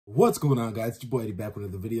What's going on, guys? It's your boy Eddie back with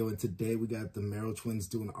another video, and today we got the Merrell twins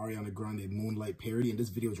doing an Ariana Grande Moonlight parody, and this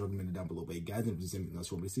video is recommended down below. But hey, guys, if there's anything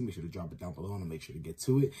else you want me to see, make sure to drop it down below, and I'll make sure to get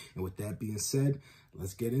to it. And with that being said,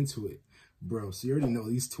 let's get into it. Bro, so you already know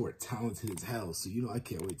these two are talented as hell, so you know I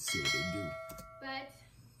can't wait to see what they do. But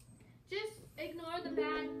just ignore the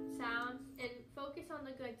bad sounds and focus on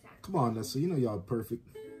the good sounds. Come on, so you know y'all perfect.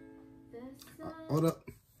 Hold up.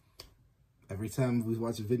 Every time we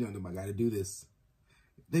watch a video on them, I gotta do this.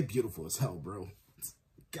 They beautiful as hell, bro.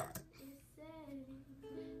 God.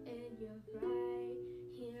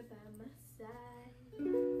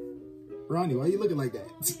 Ronnie, why you looking like that?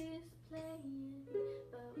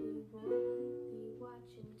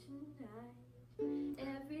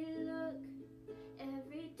 Every look,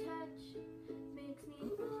 every touch makes me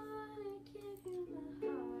wanna give you my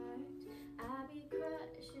heart. I'll be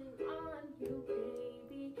crushing on you,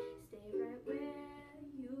 baby. Stay right where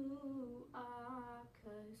you are,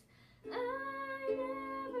 'cause I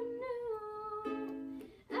never knew.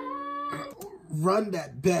 Run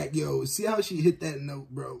that back, yo. See how she hit that note,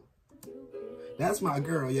 bro? That's my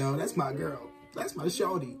girl, yo. That's my girl. That's my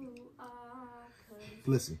shorty.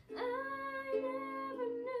 Listen.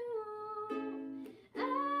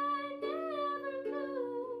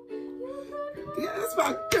 Yeah, that's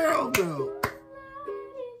my girl, bro.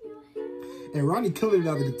 And Ronnie killing it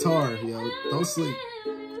on the guitar, yo. Don't sleep.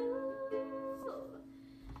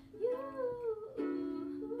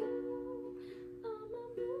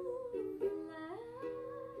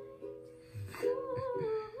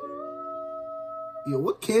 Yo,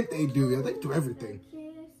 what can't they do? Yo, they do everything.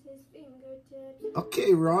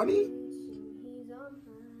 Okay, Ronnie.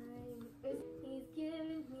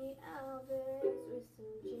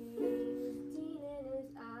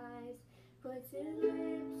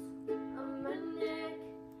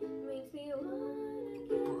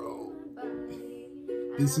 Bro,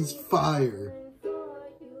 this is fire.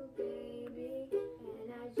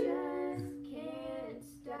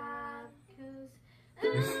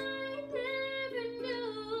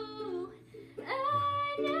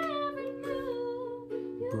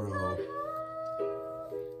 Bro.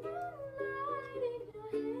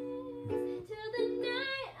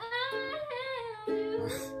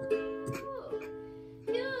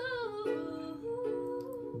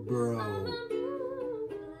 Bro.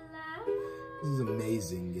 This is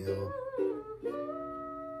amazing, yo.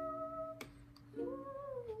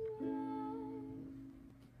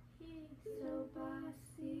 He's so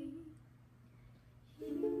bossy. He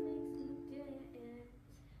makes me dance.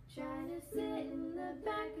 Try to sit in the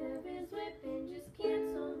back of his whip and just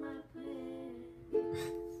cancel my plans.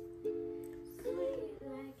 Sweet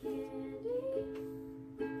like candy,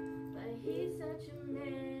 but he's such a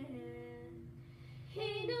man. He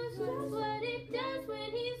knows just what it does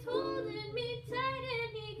when he's holding me tight,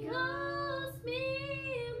 and he calls me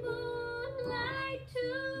Moonlight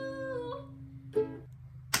too.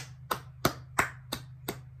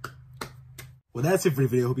 Well, that's it for the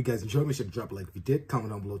video. Hope you guys enjoyed. Make sure to drop a like if you did. Comment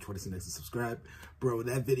down below, try to see next and subscribe. Bro,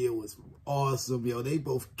 that video was awesome, yo. They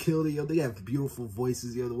both killed it, yo. They have beautiful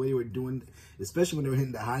voices, yo. The way they were doing, especially when they were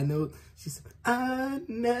hitting the high note. She said, I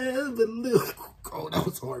never look. Oh, that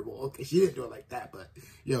was horrible. Okay, she didn't do it like that, but,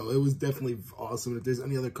 yo, it was definitely awesome. If there's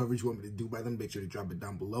any other coverage you want me to do by them, make sure to drop it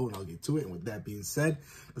down below, and I'll get to it. And with that being said,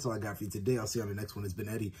 that's all I got for you today. I'll see you on the next one. It's been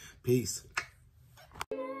Eddie. Peace.